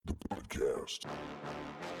Podcast.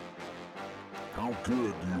 How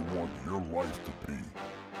good do you want your life to be?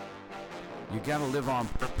 You gotta live on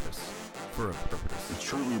purpose, for a purpose. It's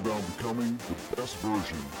truly about becoming the best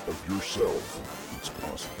version of yourself that's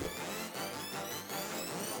possible.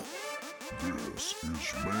 This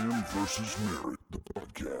is Man vs. Married, the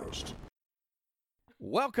podcast.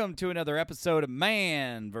 Welcome to another episode of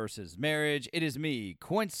Man vs. Marriage. It is me,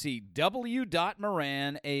 Quincy W.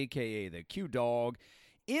 Moran, a.k.a. the Q-Dog,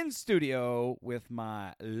 in studio with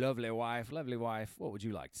my lovely wife. Lovely wife, what would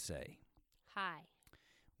you like to say? Hi.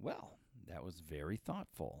 Well, that was very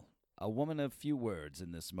thoughtful. A woman of few words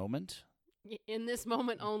in this moment. In this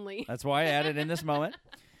moment only. That's why I added in this moment.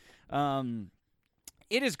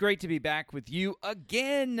 It is great to be back with you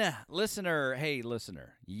again, listener. Hey,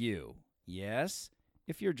 listener, you. Yes?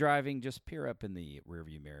 If you're driving, just peer up in the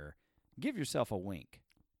rearview mirror. Give yourself a wink,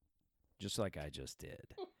 just like I just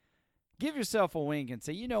did. Give yourself a wink and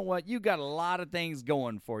say, you know what? You got a lot of things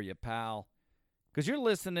going for you, pal, because you're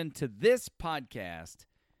listening to this podcast,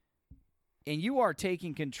 and you are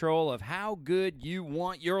taking control of how good you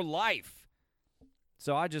want your life.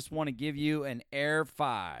 So I just want to give you an air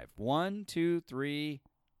 5. 1, 2, 3,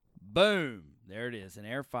 boom. There it is, an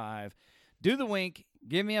air 5. Do the wink,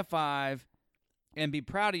 give me a 5. And be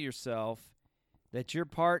proud of yourself that you're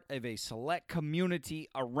part of a select community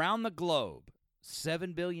around the globe.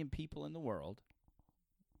 7 billion people in the world,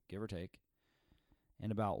 give or take.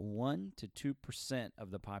 And about 1 to 2%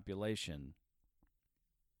 of the population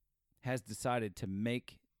has decided to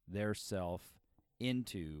make their self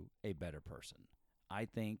into a better person. I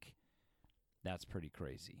think that's pretty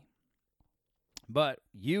crazy. But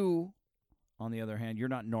you, on the other hand, you're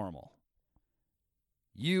not normal.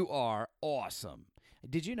 You are awesome.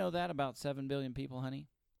 Did you know that about 7 billion people, honey?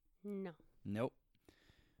 No. Nope.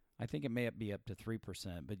 I think it may be up to 3%.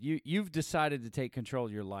 But you've decided to take control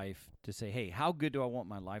of your life to say, hey, how good do I want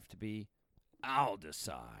my life to be? I'll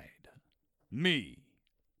decide. Me.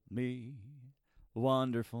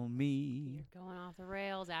 Wonderful me. You're going off the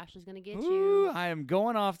rails. Ashley's going to get Ooh, you. I am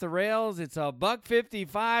going off the rails. It's a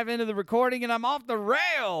 $1:55 into the recording, and I'm off the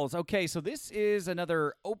rails. Okay, so this is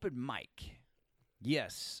another open mic.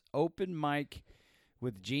 Yes, open mic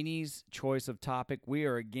with Jeannie's choice of topic. We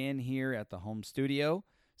are again here at the home studio.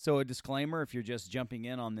 So a disclaimer, if you're just jumping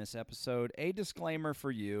in on this episode, a disclaimer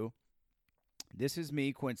for you. This is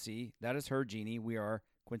me, Quincy. That is her, Jeannie. We are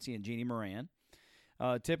Quincy and Jeannie Moran.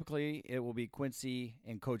 Typically, it will be Quincy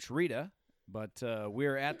and Coach Rita, but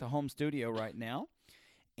we're at the home studio right now,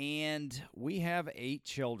 and we have 8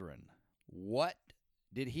 children. What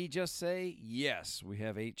did he just say? Yes, we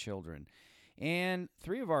have 8 children. And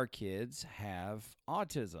 3 of our kids have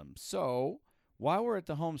autism. So while we're at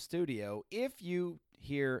the home studio, if you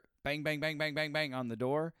hear bang, bang, bang, bang, bang, bang on the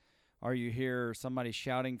door, or you hear somebody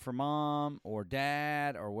shouting for mom or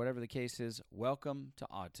dad or whatever the case is, welcome to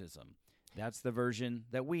autism. That's the version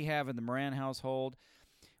that we have in the Moran household,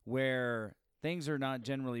 where things are not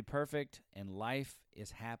generally perfect and life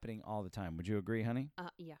is happening all the time. Would you agree, honey?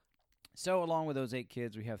 Yeah. So along with those 8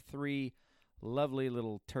 kids, we have 3 lovely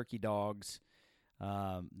little turkey dogs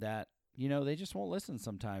that, you know, they just won't listen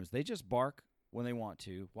sometimes. They just bark when they want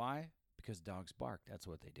to. Why? Because dogs bark. That's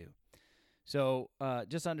what they do. So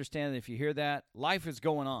just understand that if you hear that, life is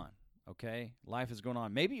going on, okay? Life is going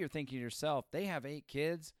on. Maybe you're thinking to yourself, they have 8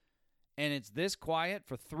 kids, and it's this quiet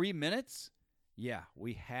for 3 minutes? Yeah,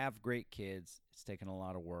 we have great kids. It's taken a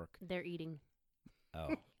lot of work. They're eating.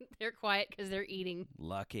 Oh. They're quiet because they're eating.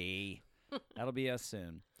 Lucky. That'll be us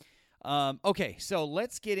soon. Okay, so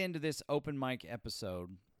let's get into this open mic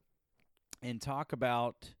episode and talk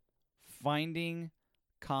about finding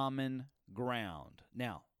common ground.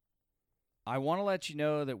 Now, I want to let you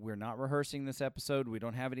know that we're not rehearsing this episode. We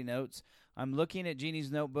don't have any notes. I'm looking at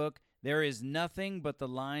Jeannie's notebook. There is nothing but the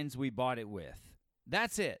lines we bought it with.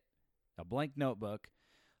 That's it. A blank notebook.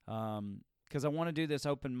 Because I want to do this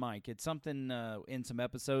open mic. It's something in some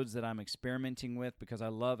episodes that I'm experimenting with because I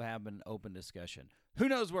love having an open discussion. Who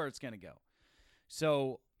knows where it's going to go?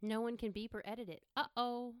 So No one can beep or edit it.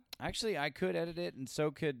 Uh-oh. actually, I could edit it, and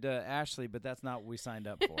so could Ashley, but that's not what we signed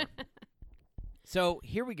up for. So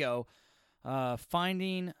here we go.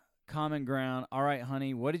 Finding common ground. All right,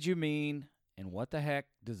 honey, what did you mean, and what the heck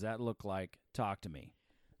does that look like? Talk to me.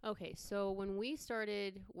 Okay, so when we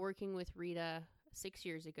started working with Rita 6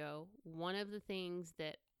 years ago, one of the things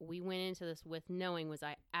that we went into this with knowing was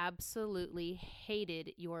I absolutely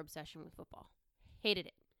hated your obsession with football. Hated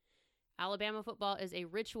it. Alabama football is a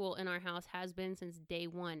ritual in our house, has been since day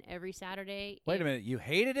one. Every Saturday. Wait a minute. You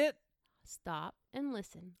hated it? stop and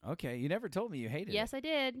listen. Okay, you never told me you hated Yes, I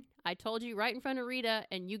did. I told you right in front of Rita,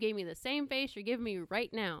 and you gave me the same face you're giving me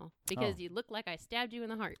right now because Oh. you look like I stabbed you in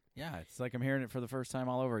the heart. it. Yeah, it's like I'm hearing it for the first time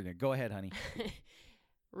all over again. Go ahead, honey.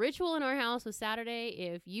 Ritual in our house was Saturday.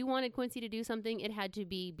 If you wanted Quincy to do something, it had to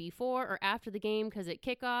be before or after the game because at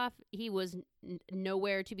kickoff, he was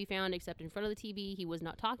nowhere to be found except in front of the TV. He was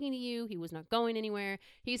not talking to you. He was not going anywhere.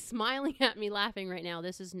 He's smiling at me, laughing right now.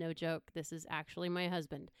 This is no joke. This is actually my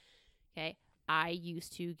husband. Okay? I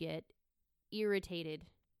used to get irritated,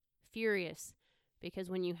 furious, because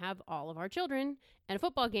when you have all of our children and a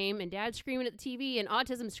football game and dad's screaming at the TV and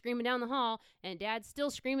autism screaming down the hall and dad's still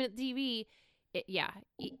screaming at the TV,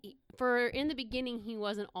 for in the beginning, he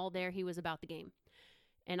wasn't all there. He was about the game.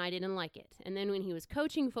 And I didn't like it. And then when he was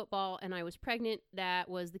coaching football and I was pregnant, that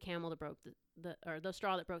was the camel that broke the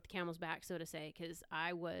straw that broke the camel's back, so to say, because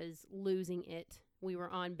I was losing it. We were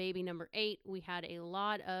on baby number 8. We had a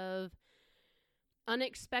lot of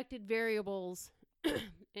unexpected variables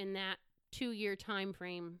in that 2-year time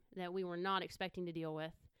frame that we were not expecting to deal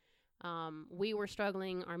with. We were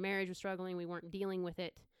struggling. Our marriage was struggling. We weren't dealing with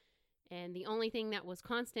it. And the only thing that was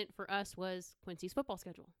constant for us was Quincy's football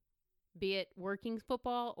schedule. Be it working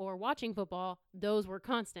football or watching football, those were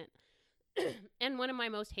constant. And one of my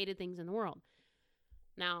most hated things in the world.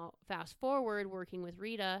 Now, fast forward, working with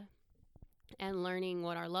Rita and learning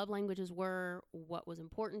what our love languages were, what was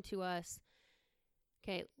important to us.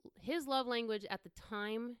 Okay, his love language at the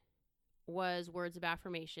time was words of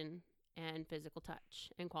affirmation and physical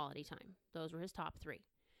touch and quality time. Those were his top 3.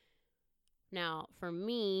 Now, for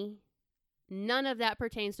me, none of that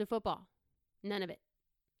pertains to football. None of it.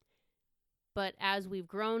 But as we've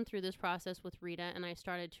grown through this process with Rita and I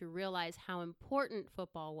started to realize how important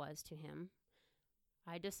football was to him,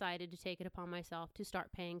 I decided to take it upon myself to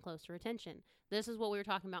start paying closer attention. This is what we were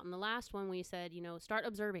talking about in the last one. We said, start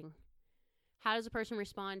observing. How does a person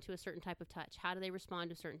respond to a certain type of touch? How do they respond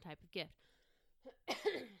to a certain type of gift?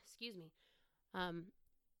 Excuse me.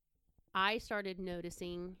 I started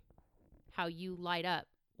noticing how you light up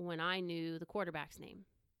when I knew the quarterback's name.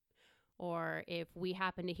 Or if we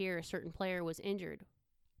happened to hear a certain player was injured,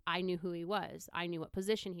 I knew who he was. I knew what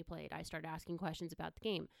position he played. I started asking questions about the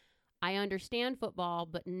game. I understand football,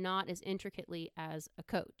 but not as intricately as a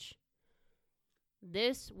coach.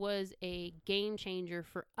 This was a game changer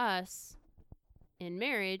for us in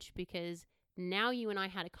marriage because now you and I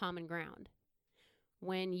had a common ground.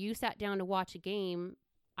 When you sat down to watch a game,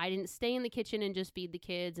 I didn't stay in the kitchen and just feed the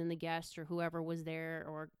kids and the guests or whoever was there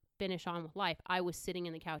or finish on with life. I was sitting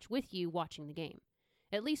in the couch with you watching the game,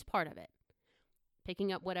 at least part of it,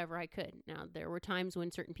 picking up whatever I could. Now, there were times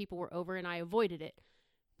when certain people were over and I avoided it,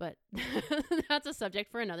 but that's a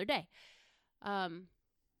subject for another day.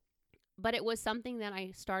 But it was something that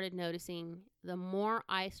I started noticing. The more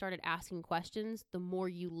I started asking questions, the more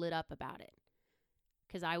you lit up about it.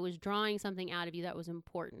 Because I was drawing something out of you that was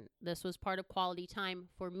important. This was part of quality time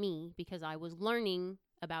for me because I was learning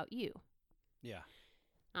about you. Yeah.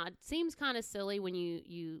 It seems kind of silly when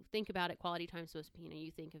you think about it. Quality time is supposed to be,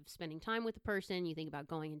 you think of spending time with the person. You think about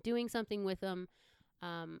going and doing something with them.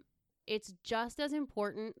 It's just as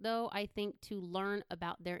important, though, I think, to learn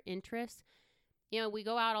about their interests. We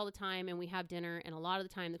go out all the time and we have dinner, and a lot of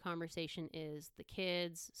the time the conversation is the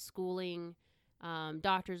kids, schooling,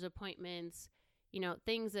 doctor's appointments,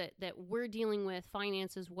 things that we're dealing with,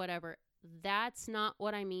 finances, whatever. That's not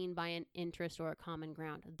what I mean by an interest or a common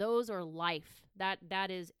ground. Those are life.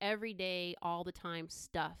 That is everyday, all the time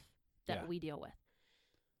stuff that we deal with.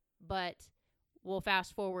 But we'll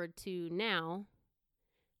fast forward to now.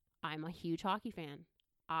 I'm a huge hockey fan.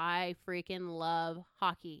 I freaking love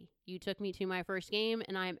hockey. You took me to my first game,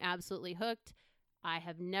 and I am absolutely hooked. I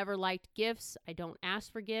have never liked gifts. I don't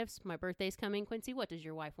ask for gifts. My birthday's coming. Quincy, what does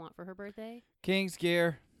your wife want for her birthday? King's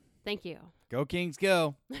gear. Thank you. Go Kings,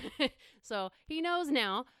 go. So he knows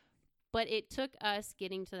now, but it took us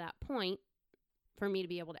getting to that point for me to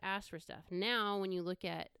be able to ask for stuff. Now, when you look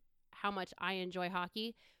at how much I enjoy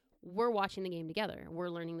hockey, we're watching the game together. We're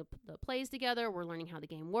learning the plays together. We're learning how the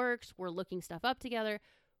game works. We're looking stuff up together.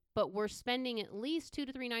 But we're spending at least 2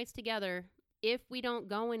 to 3 nights together if we don't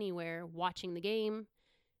go anywhere watching the game,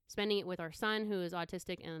 spending it with our son who is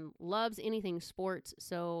autistic and loves anything sports.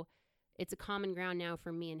 So it's a common ground now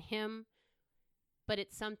for me and him. But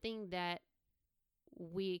it's something that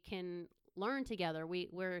we can learn together.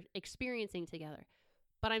 We're experiencing together.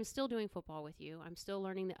 But I'm still doing football with you. I'm still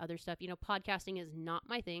learning the other stuff. Podcasting is not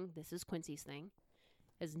my thing. This is Quincy's thing.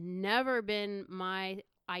 Has never been my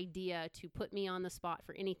idea to put me on the spot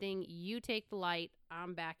for anything. You take the light.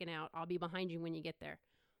 I'm backing out. I'll be behind you when you get there.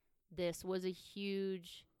 This was a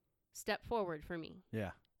huge step forward for me.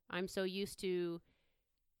 Yeah. I'm so used to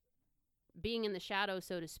being in the shadows,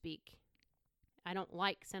 so to speak. I don't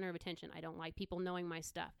like center of attention. I don't like people knowing my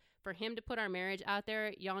stuff. For him to put our marriage out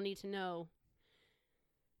there, y'all need to know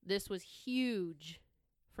this was huge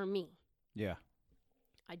for me. Yeah.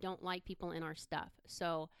 I don't like people in our stuff.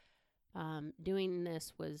 So doing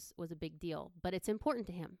this was a big deal. But it's important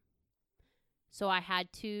to him. So I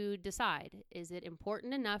had to decide, is it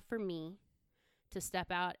important enough for me to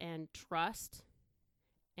step out and trust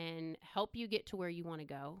and help you get to where you want to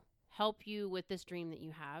go, help you with this dream that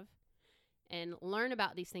you have, and learn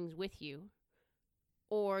about these things with you?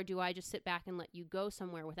 Or do I just sit back and let you go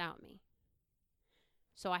somewhere without me?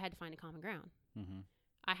 So I had to find a common ground. Mm-hmm.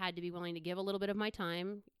 I had to be willing to give a little bit of my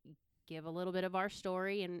time, give a little bit of our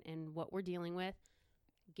story and what we're dealing with,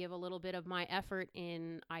 give a little bit of my effort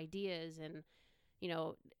in ideas. And, you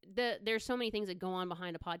know, there's so many things that go on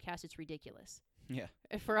behind a podcast. It's ridiculous. Yeah.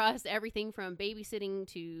 For us, everything from babysitting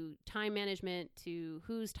to time management to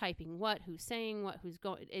who's typing what, who's saying what, who's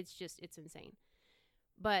going. It's insane.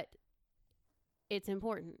 But it's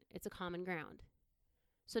important. It's a common ground.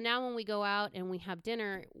 So now when we go out and we have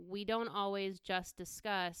dinner, we don't always just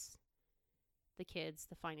discuss the kids,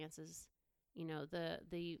 the finances, you know,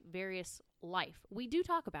 the various life. We do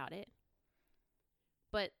talk about it,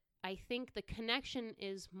 but I think the connection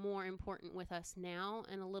is more important with us now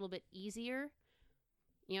and a little bit easier.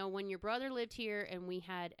 You know, when your brother lived here and we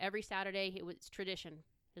had every Saturday, it was tradition.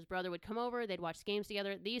 His brother would come over. They'd watch games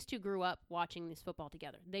together. These two grew up watching this football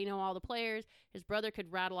together. They know all the players. His brother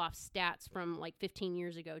could rattle off stats from like 15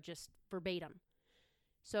 years ago, just verbatim.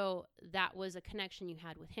 So that was a connection you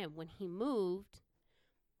had with him. When he moved,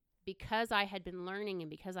 because I had been learning and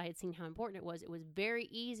because I had seen how important it was very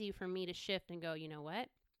easy for me to shift and go, you know what?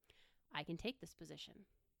 I can take this position.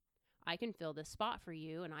 I can fill this spot for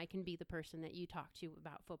you, and I can be the person that you talk to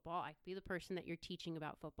about football. I can be the person that you're teaching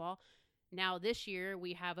about football. Now, this year,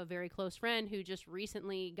 we have a very close friend who just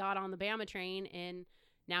recently got on the Bama train, and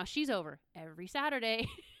now she's over every Saturday.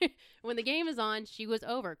 When the game is on, she was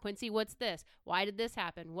over. Quincy, what's this? Why did this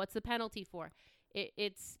happen? What's the penalty for?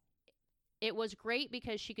 It was great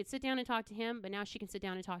because she could sit down and talk to him, but now she can sit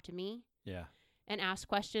down and talk to me. Yeah. And ask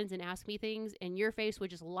questions and ask me things, and your face would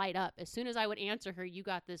just light up. As soon as I would answer her, you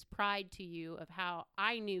got this pride to you of how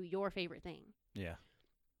I knew your favorite thing. Yeah.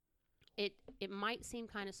 It might seem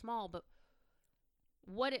kind of small, but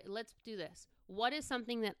let's do this. What is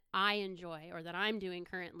something that I enjoy or that I'm doing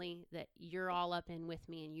currently that you're all up in with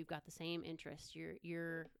me and you've got the same interest?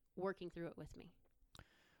 You're working through it with me.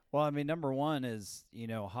 Well, I mean, number one is, you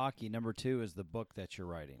know, hockey. Number two is the book that you're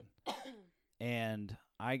writing. And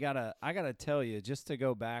I gotta tell you, just to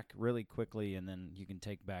go back really quickly, and then you can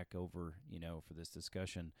take back over, you know, for this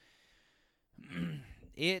discussion.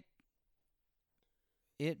 It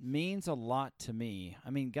means a lot to me.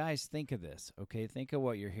 I mean, guys, think of this, okay? Think of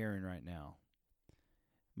what you're hearing right now.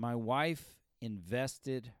 My wife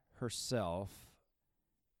invested herself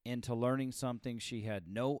into learning something she had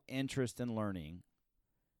no interest in learning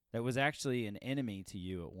that was actually an enemy to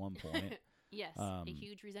you at one point. Yes, a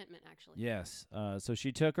huge resentment, actually. Yes. So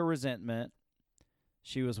she took a resentment.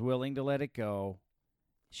 She was willing to let it go.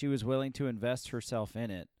 She was willing to invest herself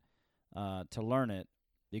in it, to learn it,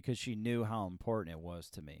 because she knew how important it was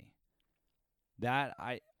to me. That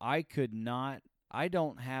I could not, I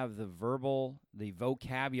don't have the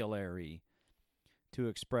vocabulary to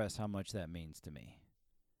express how much that means to me.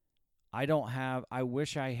 I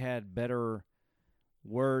wish I had better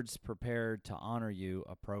words prepared to honor you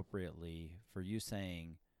appropriately for you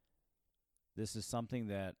saying, this is something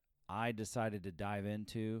that I decided to dive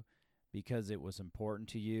into because it was important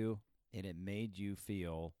to you and it made you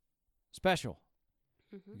feel special.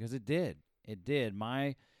 Mm-hmm. Because it did. It did.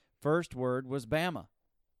 My first word was Bama.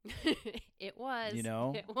 It was. You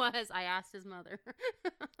know? It was. I asked his mother.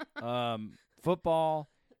 Football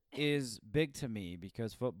is big to me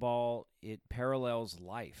because football, it parallels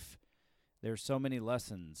life. There's so many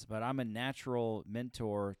lessons, but I'm a natural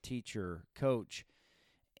mentor, teacher, coach,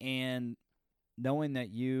 and knowing that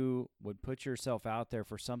you would put yourself out there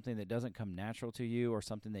for something that doesn't come natural to you or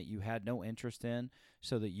something that you had no interest in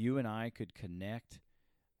so that you and I could connect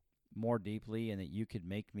more deeply and that you could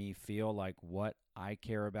make me feel like what I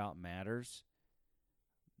care about matters,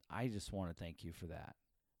 I just want to thank you for that.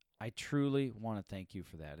 I truly want to thank you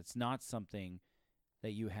for that. It's not something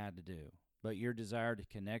that you had to do. But your desire to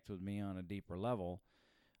connect with me on a deeper level,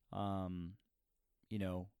 you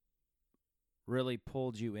know, really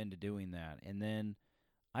pulled you into doing that. And then,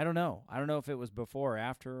 I don't know if it was before or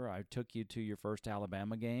after I took you to your first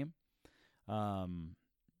Alabama game.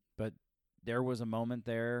 But there was a moment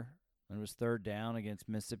there, and it was third down against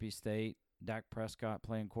Mississippi State. Dak Prescott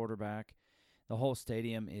playing quarterback. The whole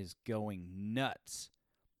stadium is going nuts.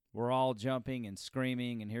 We're all jumping and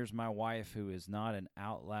screaming, and here's my wife, who is not an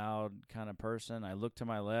out loud kind of person. I look to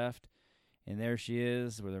my left, and there she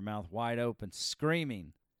is with her mouth wide open,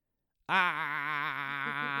 screaming,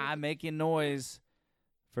 ah, making noise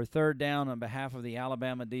for third down on behalf of the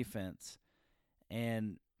Alabama defense.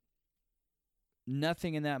 And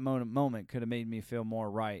nothing in that moment could have made me feel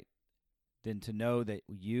more right than to know that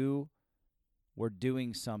you were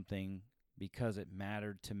doing something because it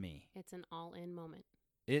mattered to me. It's an all-in moment.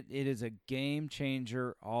 It is a game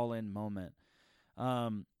changer, all-in moment.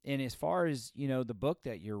 And as far as, the book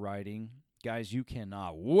that you're writing, guys, you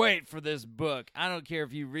cannot wait for this book. I don't care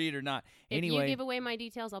if you read or not. If you give away my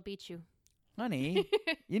details, I'll beat you. Honey,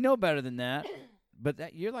 you know better than that.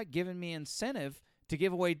 But you're like giving me incentive to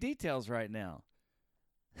give away details right now.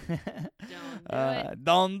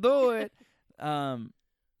 Don't do it.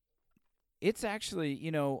 It's actually,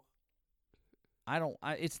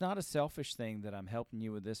 it's not a selfish thing that I'm helping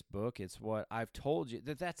you with this book. It's what I've told you.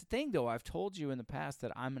 That's the thing, though. I've told you in the past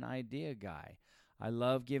that I'm an idea guy. I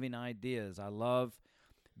love giving ideas. I love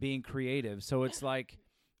being creative. So it's like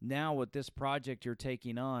now with this project you're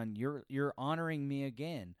taking on, you're honoring me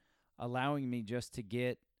again, allowing me just to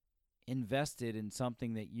get invested in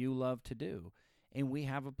something that you love to do. And we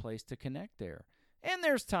have a place to connect there. And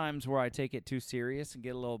there's times where I take it too serious and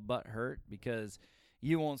get a little butt hurt because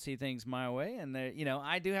you won't see things my way. And,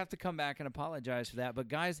 I do have to come back and apologize for that. But,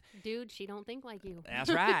 guys. Dude, she don't think like you. That's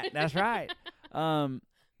right. That's right.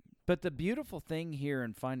 But the beautiful thing here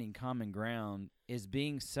in finding common ground is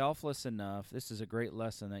being selfless enough. This is a great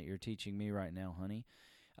lesson that you're teaching me right now, honey.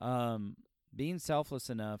 Being selfless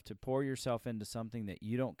enough to pour yourself into something that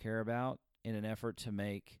you don't care about in an effort to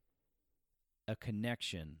make a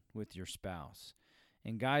connection with your spouse.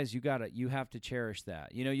 And guys, you have to cherish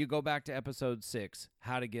that. You go back to episode 6,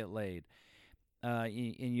 how to get laid, and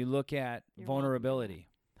you look at vulnerability.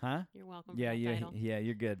 Huh? You're welcome. Yeah, for that title. Yeah,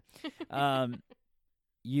 you're good.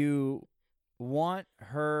 You want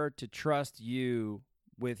her to trust you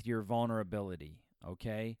with your vulnerability,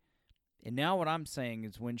 okay? And now what I'm saying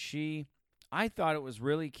is I thought it was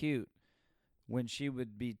really cute when she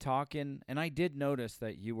would be talking, and I did notice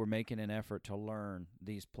that you were making an effort to learn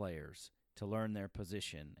these players, to learn their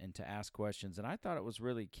position, and to ask questions, and I thought it was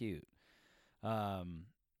really cute. But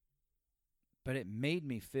it made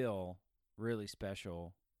me feel really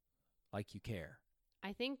special, like you care.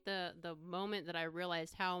 I think the moment that I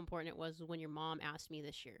realized how important it was when your mom asked me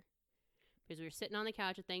this year. Because we were sitting on the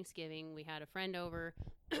couch at Thanksgiving. We had a friend over.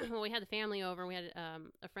 Well, we had the family over. We had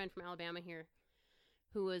a friend from Alabama here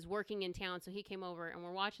who was working in town. So he came over, and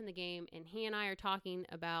we're watching the game. And he and I are talking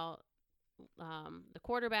about the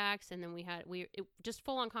quarterbacks. And then it just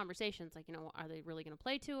full-on conversations. Like, are they really going to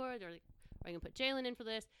play Tua? Are they going to put Jalen in for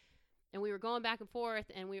this? And we were going back and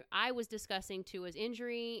forth, and I was discussing Tua's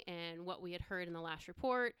injury and what we had heard in the last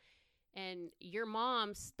report. And your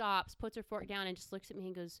mom stops, puts her fork down, and just looks at me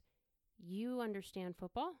and goes, "You understand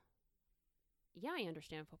football?" "Yeah, I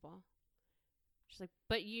understand football." She's like,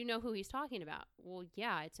 "But you know who he's talking about." "Well,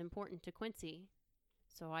 yeah, it's important to Quincy."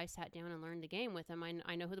 So I sat down and learned the game with him.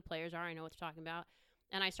 I know who the players are. I know what they're talking about.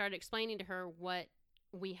 And I started explaining to her what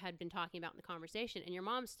we had been talking about in the conversation. And your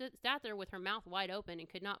mom sat there with her mouth wide open and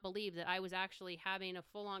could not believe that I was actually having a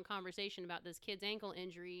full-on conversation about this kid's ankle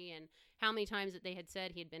injury and how many times that they had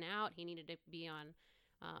said he had been out. He needed to be on,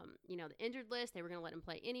 the injured list. They were going to let him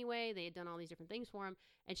play anyway. They had done all these different things for him.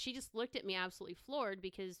 And she just looked at me absolutely floored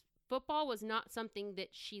because football was not something that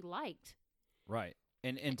she liked. Right.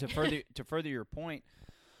 And to further your point,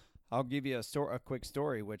 I'll give you a quick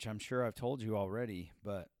story, which I'm sure I've told you already,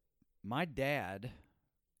 but my dad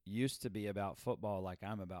used to be about football like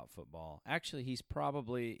I'm about football. Actually, he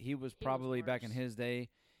was probably back in his day,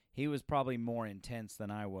 he was probably more intense than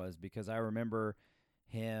I was, because I remember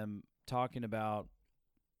him talking about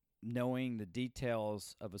knowing the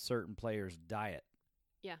details of a certain player's diet.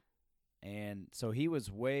 Yeah. And so he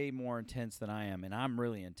was way more intense than I am, and I'm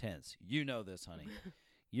really intense. You know this, honey.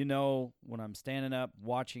 When I'm standing up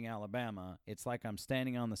watching Alabama, it's like I'm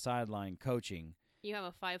standing on the sideline coaching. You have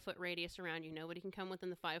a 5-foot radius around you. Nobody can come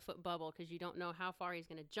within the 5-foot bubble because you don't know how far he's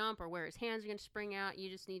going to jump or where his hands are going to spring out.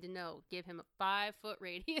 You just need to know. Give him a 5-foot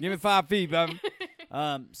radius. Give me 5 feet, baby.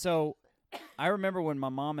 So I remember when my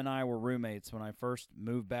mom and I were roommates when I first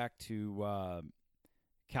moved back to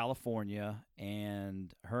California,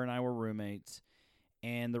 and her and I were roommates,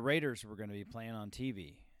 and the Raiders were going to be playing on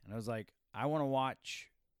TV. And I was like, I want to watch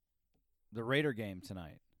the Raider game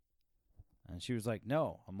tonight. And she was like,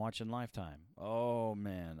 "No, I'm watching Lifetime." Oh,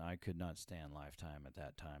 man, I could not stand Lifetime at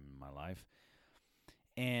that time in my life.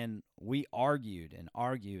 And we argued and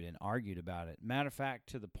argued and argued about it. Matter of fact,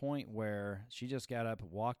 to the point where she just got up,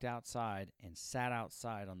 walked outside, and sat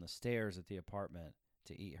outside on the stairs at the apartment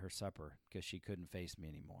to eat her supper because she couldn't face me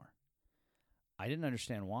anymore. I didn't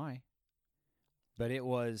understand why, but it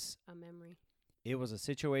was A memory. it was a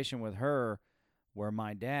situation with her where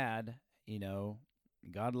my dad, you know,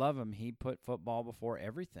 God love him, he put football before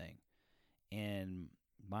everything. And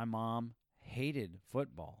my mom hated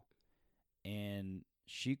football. And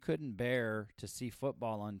she couldn't bear to see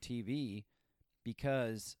football on TV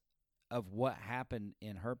because of what happened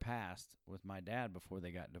in her past with my dad before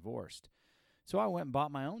they got divorced. So I went and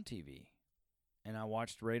bought my own TV, and I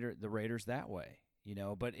watched the Raiders that way, you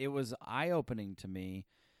know. But it was eye-opening to me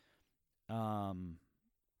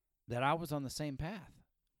that I was on the same path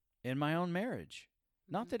in my own marriage.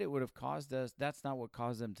 Not that it would have caused us, that's not what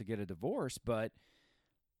caused them to get a divorce, but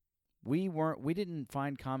we didn't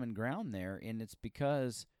find common ground there, and it's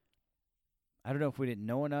because I don't know if we didn't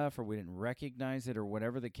know enough or we didn't recognize it or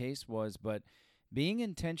whatever the case was, but being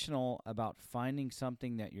intentional about finding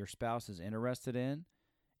something that your spouse is interested in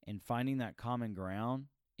and finding that common ground,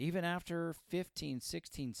 even after 15,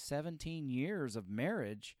 16, 17 years of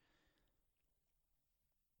marriage,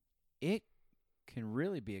 it can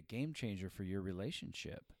really be a game changer for your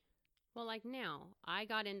relationship. Well, like now, I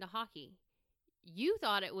got into hockey. You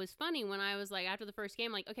thought it was funny when I was like, after the first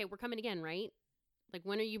game, like, okay, we're coming again, right? Like,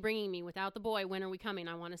 when are you bringing me? Without the boy, when are we coming?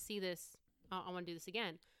 I want to see this. I want to do this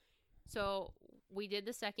again. So we did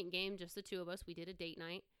the second game, just the two of us. We did a date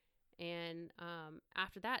night. And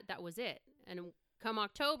after that, that was it. And come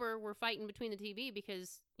October, we're fighting between the TV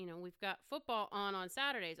because, you know, we've got football on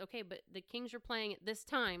Saturdays. Okay, but the Kings are playing at this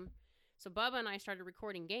time. So Bubba and I started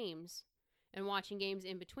recording games and watching games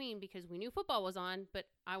in between because we knew football was on, but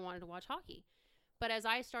I wanted to watch hockey. But as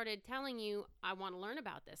I started telling you, I want to learn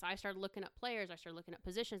about this, I started looking up players. I started looking up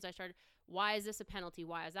positions. Why is this a penalty?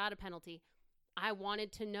 Why is that a penalty? I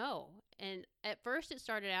wanted to know. And at first it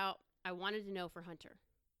started out, I wanted to know for Hunter.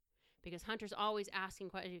 Because Hunter's always asking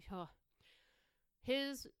questions. Oh.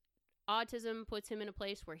 His autism puts him in a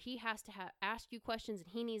place where he has to ask you questions and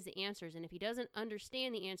he needs the answers. And if he doesn't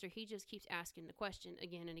understand the answer, he just keeps asking the question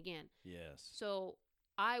again and again. Yes. So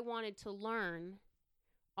I wanted to learn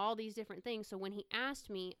all these different things. So when he asked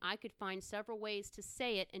me, I could find several ways to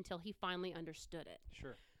say it until he finally understood it.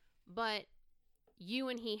 Sure. But you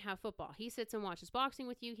and he have football. He sits and watches boxing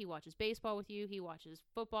with you. He watches baseball with you. He watches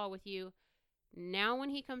football with you. Now when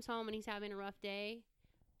he comes home and he's having a rough day,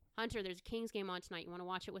 Hunter, there's a Kings game on tonight. You want to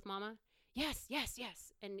watch it with Mama? Yes, yes,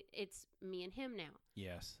 yes. And it's me and him now.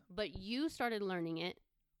 Yes. But you started learning it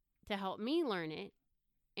to help me learn it.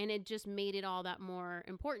 And it just made it all that more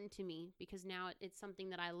important to me because now it's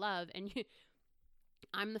something that I love. And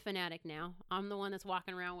I'm the fanatic now. I'm the one that's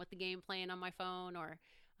walking around with the game playing on my phone, or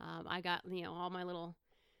I got, you know, all my little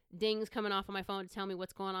dings coming off of my phone to tell me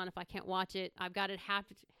what's going on if I can't watch it. I've got to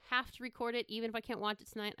have to record it. Even if I can't watch it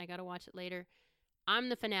tonight, I got to watch it later. I'm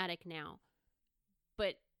the fanatic now.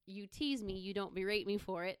 But you tease me. You don't berate me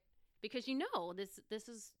for it because you know this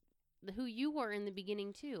is who you were in the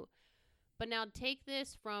beginning too. But now take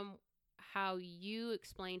this from how you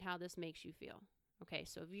explained how this makes you feel. Okay,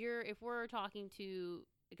 so if we're talking to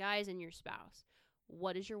guys and your spouse,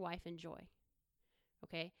 what does your wife enjoy?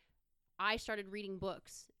 Okay, I started reading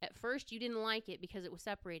books. At first, you didn't like it because it was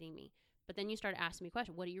separating me. But then you started asking me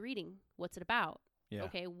questions. What are you reading? What's it about? Yeah.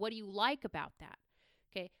 Okay, what do you like about that?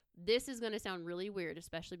 Okay, this is going to sound really weird,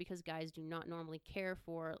 especially because guys do not normally care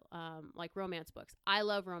for like romance books. I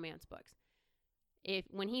love romance books.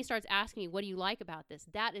 When he starts asking me, what do you like about this?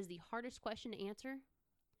 That is the hardest question to answer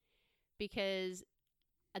because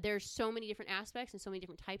there's so many different aspects and so many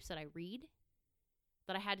different types that I read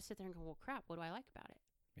that I had to sit there and go, well, crap, what do I like about it?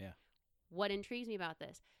 Yeah. What intrigues me about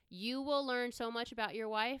this? You will learn so much about your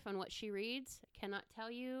wife on what she reads. I cannot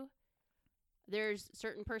tell you. There's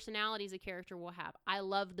certain personalities a character will have. I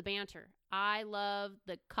love the banter. I love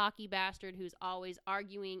the cocky bastard who's always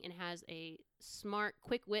arguing and has a smart,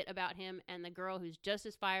 quick wit about him, and the girl who's just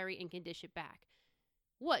as fiery and can dish it back.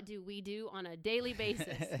 What do we do on a daily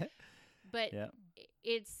basis? But yeah.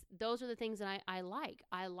 Those are the things that I like.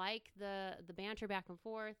 I like the banter back and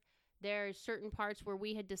forth. There's certain parts where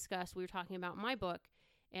we had discussed, we were talking about my book,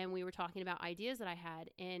 and we were talking about ideas that I had.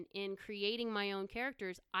 And in creating my own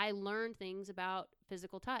characters, I learned things about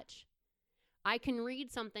physical touch. I can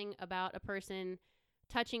read something about a person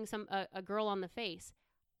touching a girl on the face.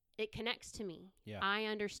 It connects to me. Yeah. I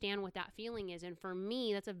understand what that feeling is. And for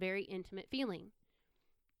me, that's a very intimate feeling.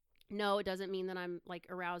 No, it doesn't mean that I'm like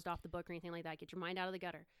aroused off the book or anything like that. Get your mind out of the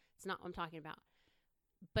gutter. It's not what I'm talking about.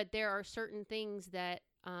 But there are certain things that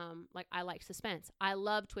Like, I like suspense. I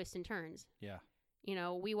love twists and turns. Yeah. You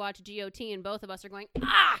know, we watch GOT and both of us are going,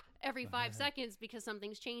 every 5 seconds because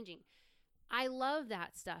something's changing. I love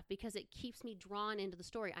that stuff because it keeps me drawn into the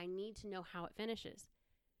story. I need to know how it finishes.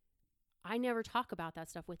 I never talk about that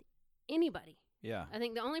stuff with anybody. Yeah. I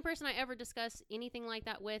think the only person I ever discuss anything like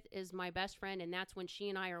that with is my best friend, and that's when she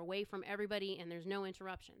and I are away from everybody and there's no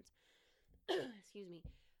interruptions. Excuse me.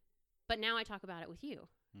 But now I talk about it with you.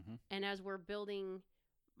 Mm-hmm. And as we're building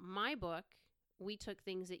my book, we took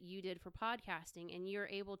things that you did for podcasting, and you're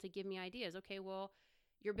able to give me ideas. Okay, well,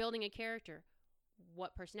 you're building a character.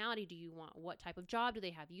 What personality do you want? What type of job do they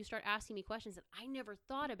have? You start asking me questions that I never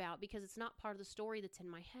thought about because it's not part of the story that's in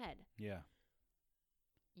my head. Yeah.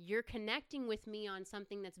 You're connecting with me on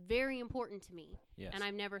something that's very important to me, Yes. and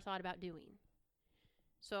I've never thought about doing.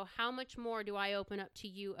 So how much more do I open up to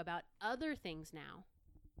you about other things now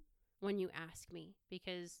when you ask me?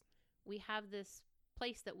 Because we have this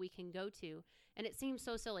place that we can go to, and it seems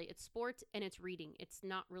so silly. It's sports and it's reading. It's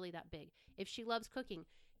not really that big. If she loves cooking,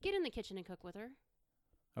 get in the kitchen and cook with her.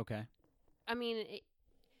 Okay. I mean,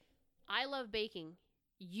 I love baking.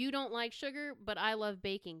 You don't like sugar, but I love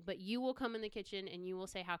baking. But you will come in the kitchen and you will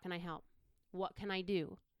say, how can I help? What can I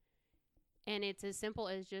do? And it's as simple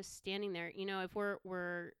as just standing there. You know, if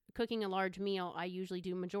we're cooking a large meal, I usually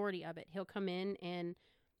do majority of it. He'll come in and,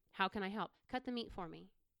 how can I help? Cut the meat for me.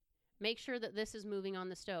 Make sure that this is moving on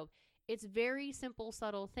the stove. It's very simple,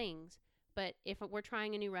 subtle things. But if we're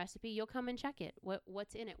trying a new recipe, you'll come and check it.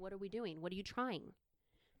 What's in it? What are we doing? What are you trying?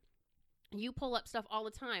 You pull up stuff all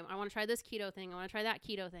the time. I want to try this keto thing. I want to try that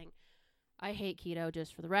keto thing. I hate keto,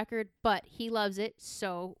 just for the record, but he loves it,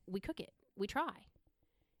 so we cook it. We try.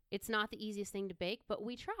 It's not the easiest thing to bake, but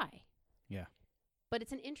we try. Yeah. But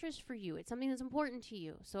it's an interest for you. It's something that's important to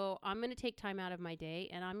you. So I'm going to take time out of my day,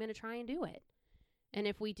 and I'm going to try and do it. And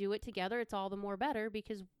if we do it together, it's all the more better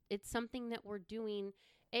because it's something that we're doing.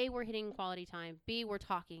 A, we're hitting quality time. B, we're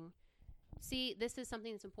talking. C, this is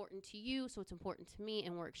something that's important to you, so it's important to me,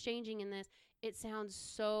 and we're exchanging in this. It sounds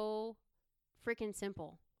so freaking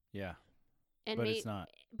simple. Yeah. And But it's not.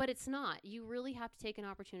 But it's not. You really have to take an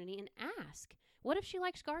opportunity and ask. What if she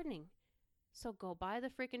likes gardening? So go buy the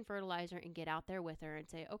freaking fertilizer and get out there with her and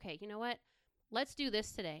say, okay, you know what? Let's do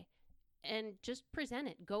this today. And just present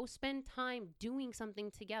it. Go spend time doing something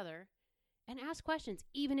together and ask questions.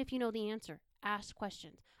 Even if you know the answer, ask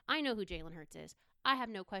questions. I know who Jalen Hurts is. I have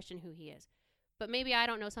no question who he is. But maybe I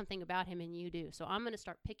don't know something about him and you do. So I'm going to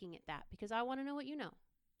start picking at that because I want to know what you know.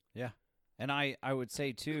 Yeah. And I would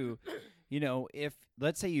say, too, you know, if,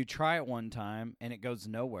 let's say you try it one time and it goes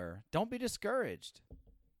nowhere, don't be discouraged.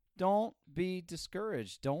 Don't be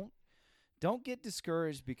discouraged. Don't get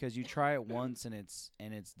discouraged because you try it once and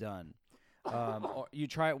it's done. Or you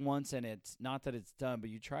try it once and it's not that it's done, but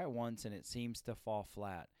you try it once and it seems to fall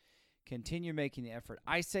flat. Continue making the effort.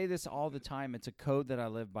 I say this all the time. It's a code that I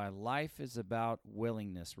live by. Life is about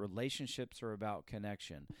willingness. Relationships are about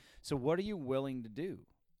connection. So what are you willing to do?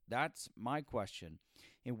 That's my question.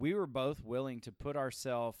 And we were both willing to put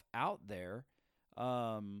ourselves out there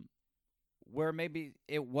where maybe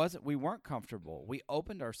we weren't comfortable. We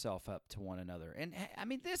opened ourselves up to one another. And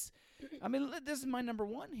this is my number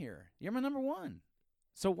one here. You're my number one.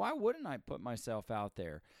 So why wouldn't I put myself out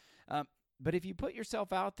there? But if you put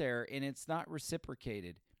yourself out there and it's not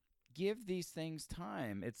reciprocated, give these things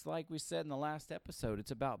time. It's like we said in the last episode.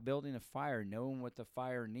 It's about building a fire, knowing what the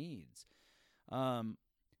fire needs.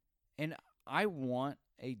 And I want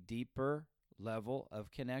a deeper level of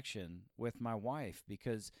connection with my wife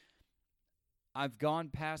because I've gone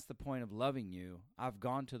past the point of loving you. I've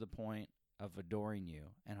gone to the point of adoring you,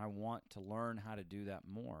 and I want to learn how to do that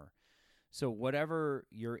more. So whatever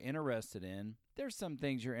you're interested in, there's some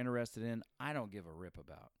things you're interested in I don't give a rip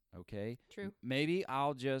about, okay? True. Maybe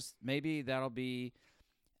that'll be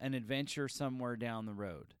an adventure somewhere down the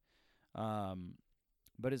road.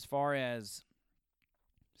 But as far as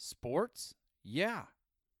sports, yeah,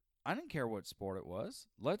 I didn't care what sport it was.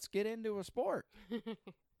 Let's get into a sport.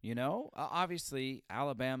 You know, obviously,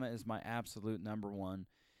 Alabama is my absolute number one.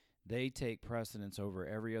 They take precedence over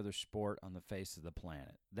every other sport on the face of the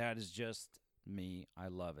planet. That is just me. I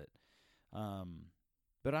love it.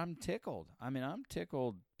 But I'm tickled. I'm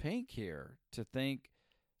tickled pink here to think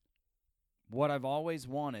what I've always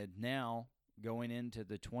wanted now going into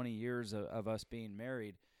the 20 years of us being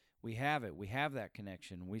married. We have it. We have that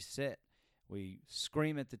connection. We sit. We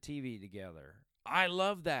scream at the TV together. I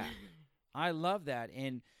love that. I love that.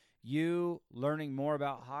 And you learning more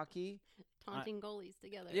about hockey. Taunting goalies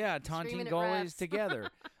together. Yeah, taunting Screaming at goalies refs. together.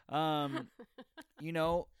 You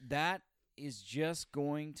know, that is just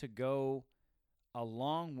going to go a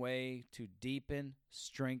long way to deepen,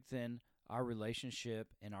 strengthen our relationship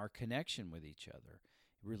and our connection with each other.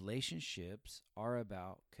 Relationships are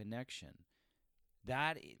about connection.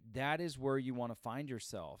 That is where you want to find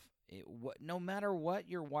yourself. No matter what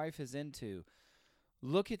your wife is into,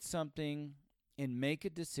 look at something and make a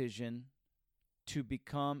decision to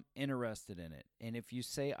become interested in it. And if you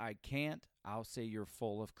say, I can't, I'll say you're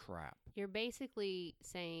full of crap. You're basically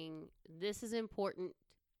saying, this is important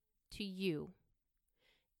to you,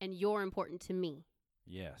 and you're important to me.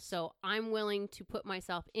 Yes. So I'm willing to put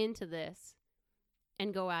myself into this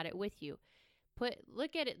and go at it with you.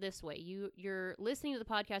 Look at it this way. You're listening to the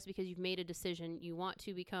podcast because you've made a decision. You want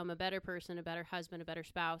to become a better person, a better husband, a better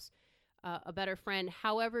spouse, a better friend,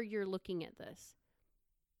 however you're looking at this.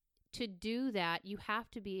 To do that, you have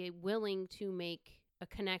to be willing to make a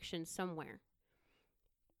connection somewhere.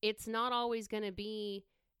 It's not always going to be,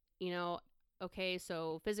 okay,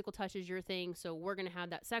 so physical touch is your thing, so we're going to have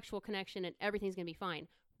that sexual connection and everything's going to be fine.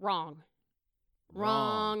 Wrong.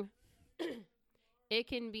 It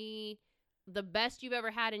can be the best you've ever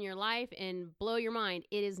had in your life and blow your mind.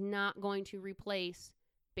 It is not going to replace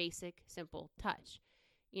basic, simple touch.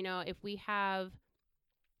 If we have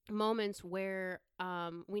moments where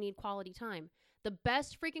we need quality time, the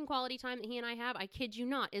best freaking quality time that he and I have, I kid you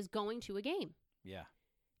not, is going to a game. Yeah.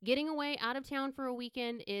 Getting away out of town for a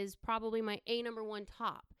weekend is probably my number one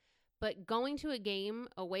top. But going to a game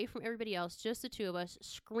away from everybody else, just the two of us,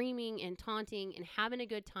 screaming and taunting and having a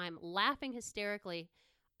good time, laughing hysterically.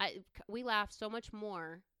 We laugh so much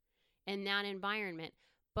more in that environment,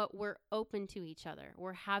 but we're open to each other.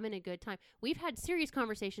 We're having a good time. We've had serious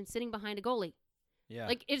conversations sitting behind a goalie. Yeah.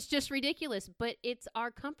 Like, it's just ridiculous, but it's our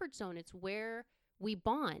comfort zone. It's where we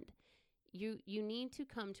bond. You need to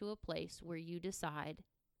come to a place where you decide,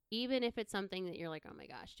 even if it's something that you're like, oh my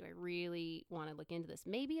gosh, do I really want to look into this?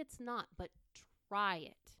 Maybe it's not, but try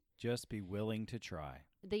it. Just be willing to try.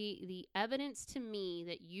 The evidence to me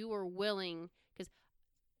that you are willing, because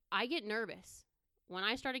I get nervous. When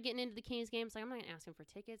I started getting into the Kings games, like, I'm not going to ask him for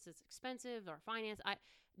tickets. It's expensive or finance.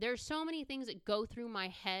 There's so many things that go through my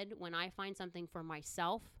head when I find something for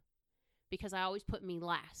myself, because I always put me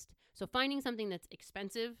last. So finding something that's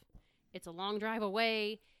expensive, it's a long drive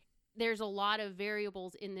away. There's a lot of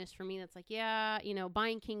variables in this for me that's like,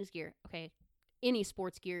 buying Kings gear. Okay, any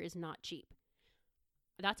sports gear is not cheap.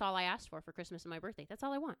 That's all I asked for Christmas and my birthday. That's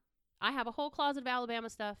all I want. I have a whole closet of Alabama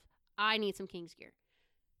stuff. I need some Kings gear.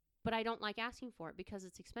 But I don't like asking for it because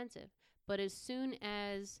it's expensive. But as soon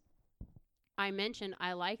as I mentioned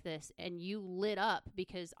I like this and you lit up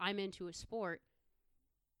because I'm into a sport,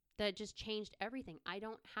 that just changed everything. I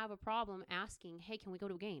don't have a problem asking, hey, can we go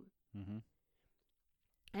to a game? Mm-hmm.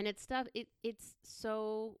 And it's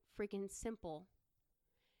so freaking simple.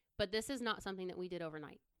 But this is not something that we did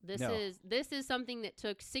overnight. This is something that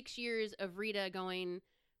took 6 years of Rita going,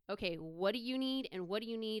 okay, what do you need and what do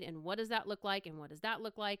you need and what does that look like and what does that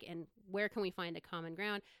look like and where can we find a common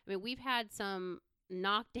ground? I mean, we've had some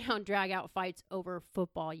knockdown, drag out fights over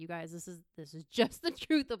football, you guys. This is just the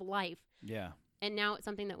truth of life. Yeah. And now it's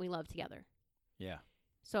something that we love together. Yeah.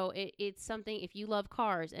 So it's something, if you love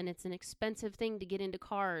cars and it's an expensive thing to get into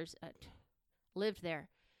cars, lived there,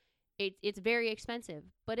 it's very expensive.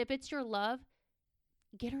 But if it's your love,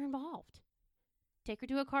 get her involved. Take her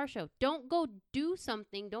to a car show. Don't go do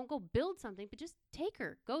something. Don't go build something, but just take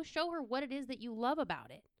her. Go show her what it is that you love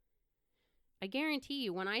about it. I guarantee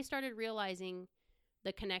you, when I started realizing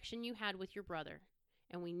the connection you had with your brother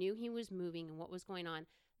and we knew he was moving and what was going on,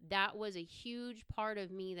 that was a huge part of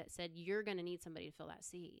me that said, you're going to need somebody to fill that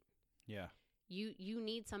seat. Yeah. You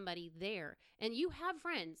need somebody there. And you have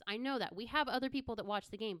friends. I know that. We have other people that watch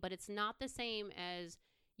the game, but it's not the same as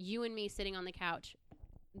you and me sitting on the couch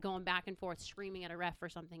going back and forth screaming at a ref or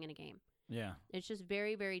something in a game. Yeah. It's just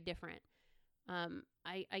very, very different.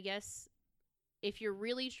 I guess if you're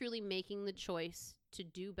really, truly making the choice to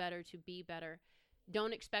do better, to be better,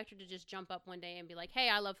 don't expect her to just jump up one day and be like, hey,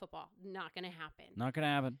 I love football. Not going to happen. Not going to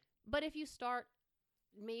happen. But if you start,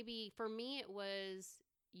 maybe for me, it was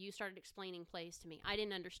you started explaining plays to me. I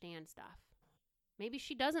didn't understand stuff. Maybe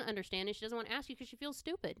she doesn't understand and she doesn't want to ask you because she feels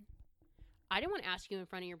stupid. I didn't want to ask you in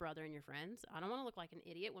front of your brother and your friends. I don't want to look like an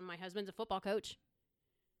idiot when my husband's a football coach.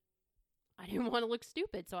 I didn't want to look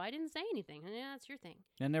stupid, so I didn't say anything. And yeah, that's your thing.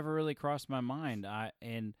 That never really crossed my mind.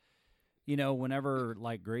 Whenever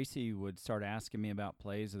like Gracie would start asking me about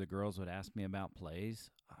plays or the girls would ask me about plays,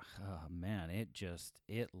 man,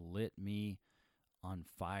 it lit me on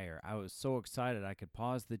fire. I was so excited I could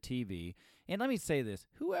pause the TV. And let me say this,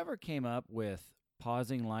 whoever came up with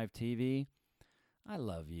pausing live TV, I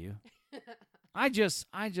love you. I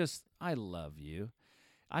love you.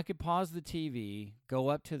 I could pause the TV, go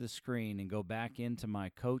up to the screen, and go back into my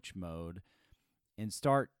coach mode and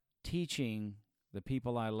start teaching the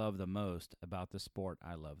people I love the most about the sport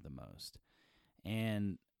I love the most.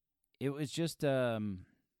 And it was just an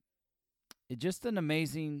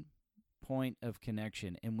amazing point of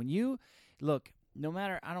connection. And when you look, no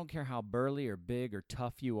matter, I don't care how burly or big or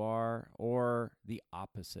tough you are, or the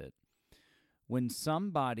opposite, when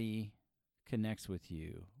somebody connects with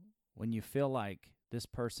you, when you feel like this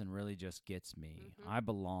person really just gets me, I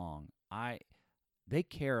belong, they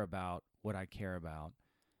care about what I care about,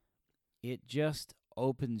 it just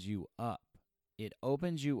opens you up. It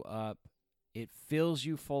opens you up. It fills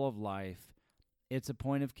you full of life. It's a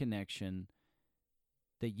point of connection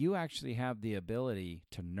that you actually have the ability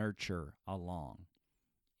to nurture along.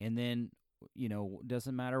 And then,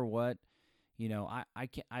 doesn't matter what,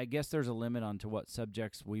 I guess there's a limit on to what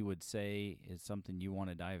subjects we would say is something you want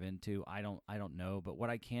to dive into. I don't know. But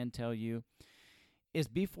what I can tell you is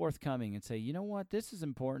be forthcoming and say, you know what, this is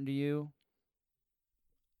important to you.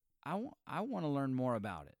 I want to learn more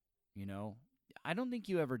about it. I don't think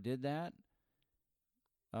you ever did that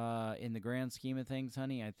in the grand scheme of things,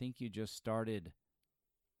 honey. I think you just started,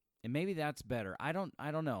 and maybe that's better. I don't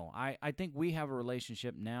know. I think we have a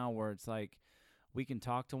relationship now where it's like we can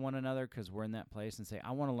talk to one another because we're in that place and say,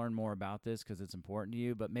 I want to learn more about this because it's important to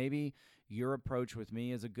you. But maybe your approach with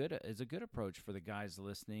me is a good approach for the guys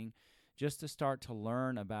listening, just to start to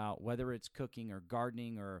learn about whether it's cooking or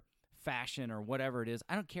gardening or fashion or whatever it is.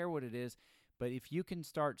 I don't care what it is, but if you can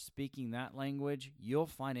start speaking that language, you'll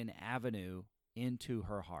find an avenue into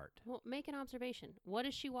her heart. Well, make an observation. What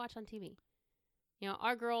does she watch on TV?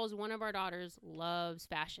 Our girls, one of our daughters loves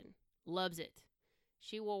fashion, loves it.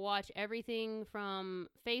 She will watch everything from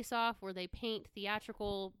Face Off, where they paint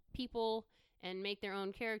theatrical people and make their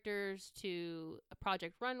own characters, to a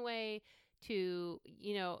Project Runway, to,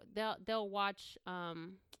 they'll watch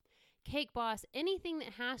Cake Boss, anything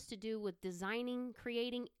that has to do with designing,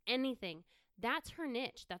 creating, anything. That's her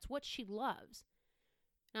niche. That's what she loves.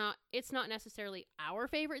 Now, it's not necessarily our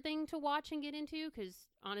favorite thing to watch and get into, because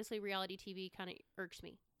honestly, reality TV kind of irks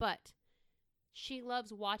me. But she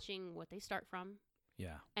loves watching what they start from,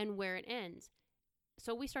 and where it ends.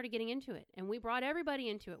 So we started getting into it, and we brought everybody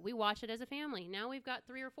into it. We watch it as a family. Now we've got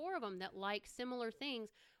 3 or 4 of them that like similar things.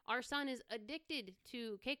 Our son is addicted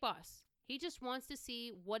to Cake Boss. He just wants to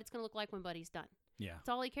see what it's going to look like when Buddy's done. Yeah. That's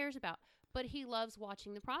all he cares about. But he loves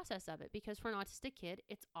watching the process of it, because for an autistic kid,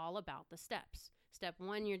 it's all about the steps. Step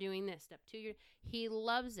 1, you're doing this. Step 2, he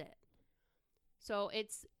loves it. So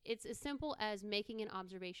it's as simple as making an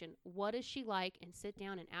observation. What does she like? And sit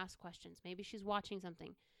down and ask questions. Maybe she's watching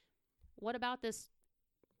something. What about this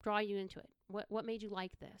draw you into it? What made you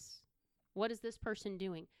like this? What is this person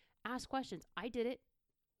doing? Ask questions. I did it.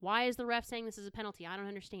 Why is the ref saying this is a penalty? I don't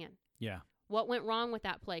understand. Yeah. What went wrong with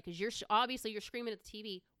that play? Because you're screaming at the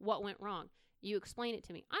TV. What went wrong? You explain it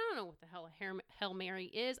to me. I don't know what the hell a Hail Mary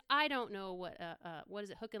is. I don't know what is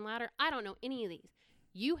it, hook and ladder? I don't know any of these.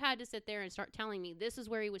 You had to sit there and start telling me this is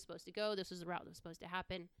where he was supposed to go. This is the route that was supposed to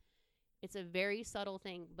happen. It's a very subtle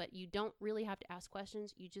thing, but you don't really have to ask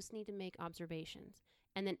questions. You just need to make observations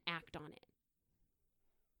and then act on it.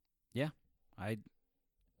 Yeah,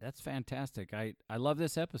 that's fantastic. I love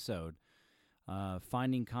this episode.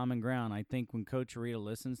 Finding common ground. I think when Coach Rita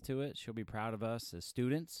listens to it, she'll be proud of us as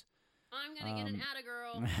students. I'm going to get an atta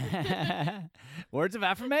girl. Words of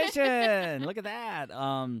affirmation. Look at that.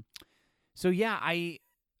 So yeah, I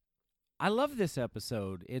love this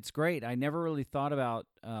episode. It's great. I never really thought about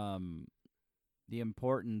the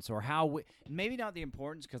importance, or how maybe not the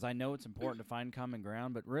importance, because I know it's important to find common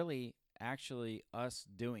ground, but really actually us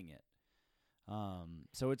doing it.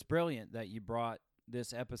 So it's brilliant that you brought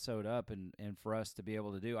this episode up and for us to be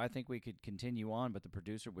able to do. I think we could continue on, but the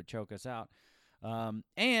producer would choke us out.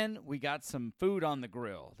 And we got some food on the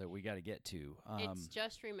grill that we got to get to. It's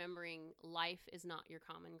just remembering life is not your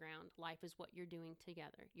common ground. Life is what you're doing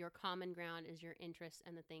together. Your common ground is your interests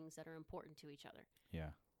and the things that are important to each other. Yeah.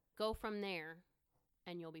 Go from there,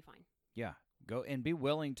 and you'll be fine. Yeah. Go and be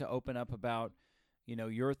willing to open up about,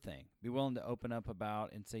 your thing. Be willing to open up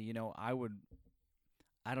about and say, I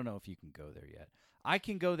don't know if you can go there yet. I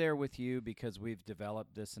can go there with you because we've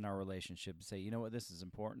developed this in our relationship. Say, you know what, this is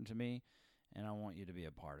important to me, and I want you to be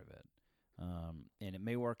a part of it. And it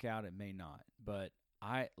may work out, it may not. But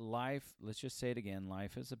let's just say it again,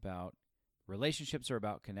 relationships are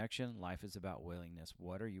about connection. Life is about willingness.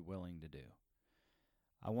 What are you willing to do?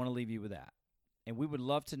 I want to leave you with that. And we would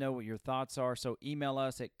love to know what your thoughts are. So email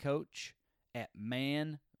us at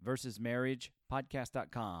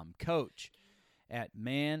coach@manvsmarriagepodcast.com.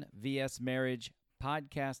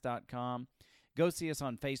 Coach@manvsmarriagepodcast.com. Go see us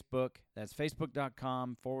on Facebook. That's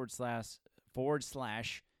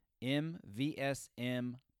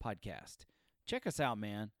facebook.com/MVSM podcast. Check us out,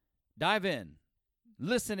 man. Dive in.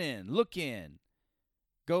 Listen in. Look in.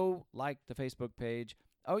 Go like the Facebook page.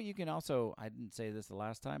 Oh, you can also, I didn't say this the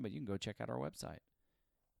last time, but you can go check out our website,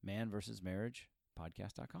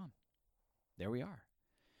 manversusmarriagepodcast.com. There we are.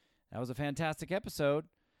 That was a fantastic episode.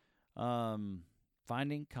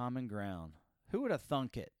 Finding common ground. Who would have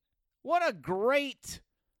thunk it? What a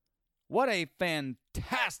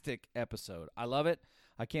fantastic episode. I love it.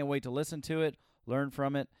 I can't wait to listen to it, learn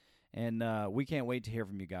from it, and we can't wait to hear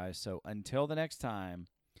from you guys. So until the next time,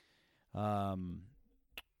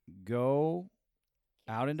 go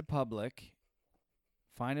out into public,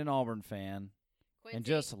 find an Auburn fan, and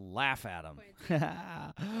just laugh at them.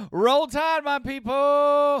 Roll Tide, my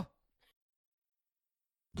people!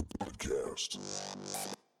 The podcast.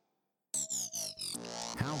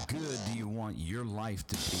 How good do you want your life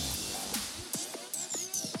to be?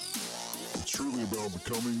 It's truly about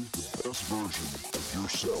becoming the best version of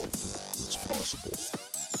yourself that's possible.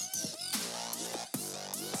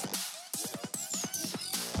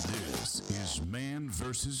 This is Man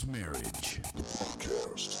versus Marriage. The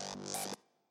podcast.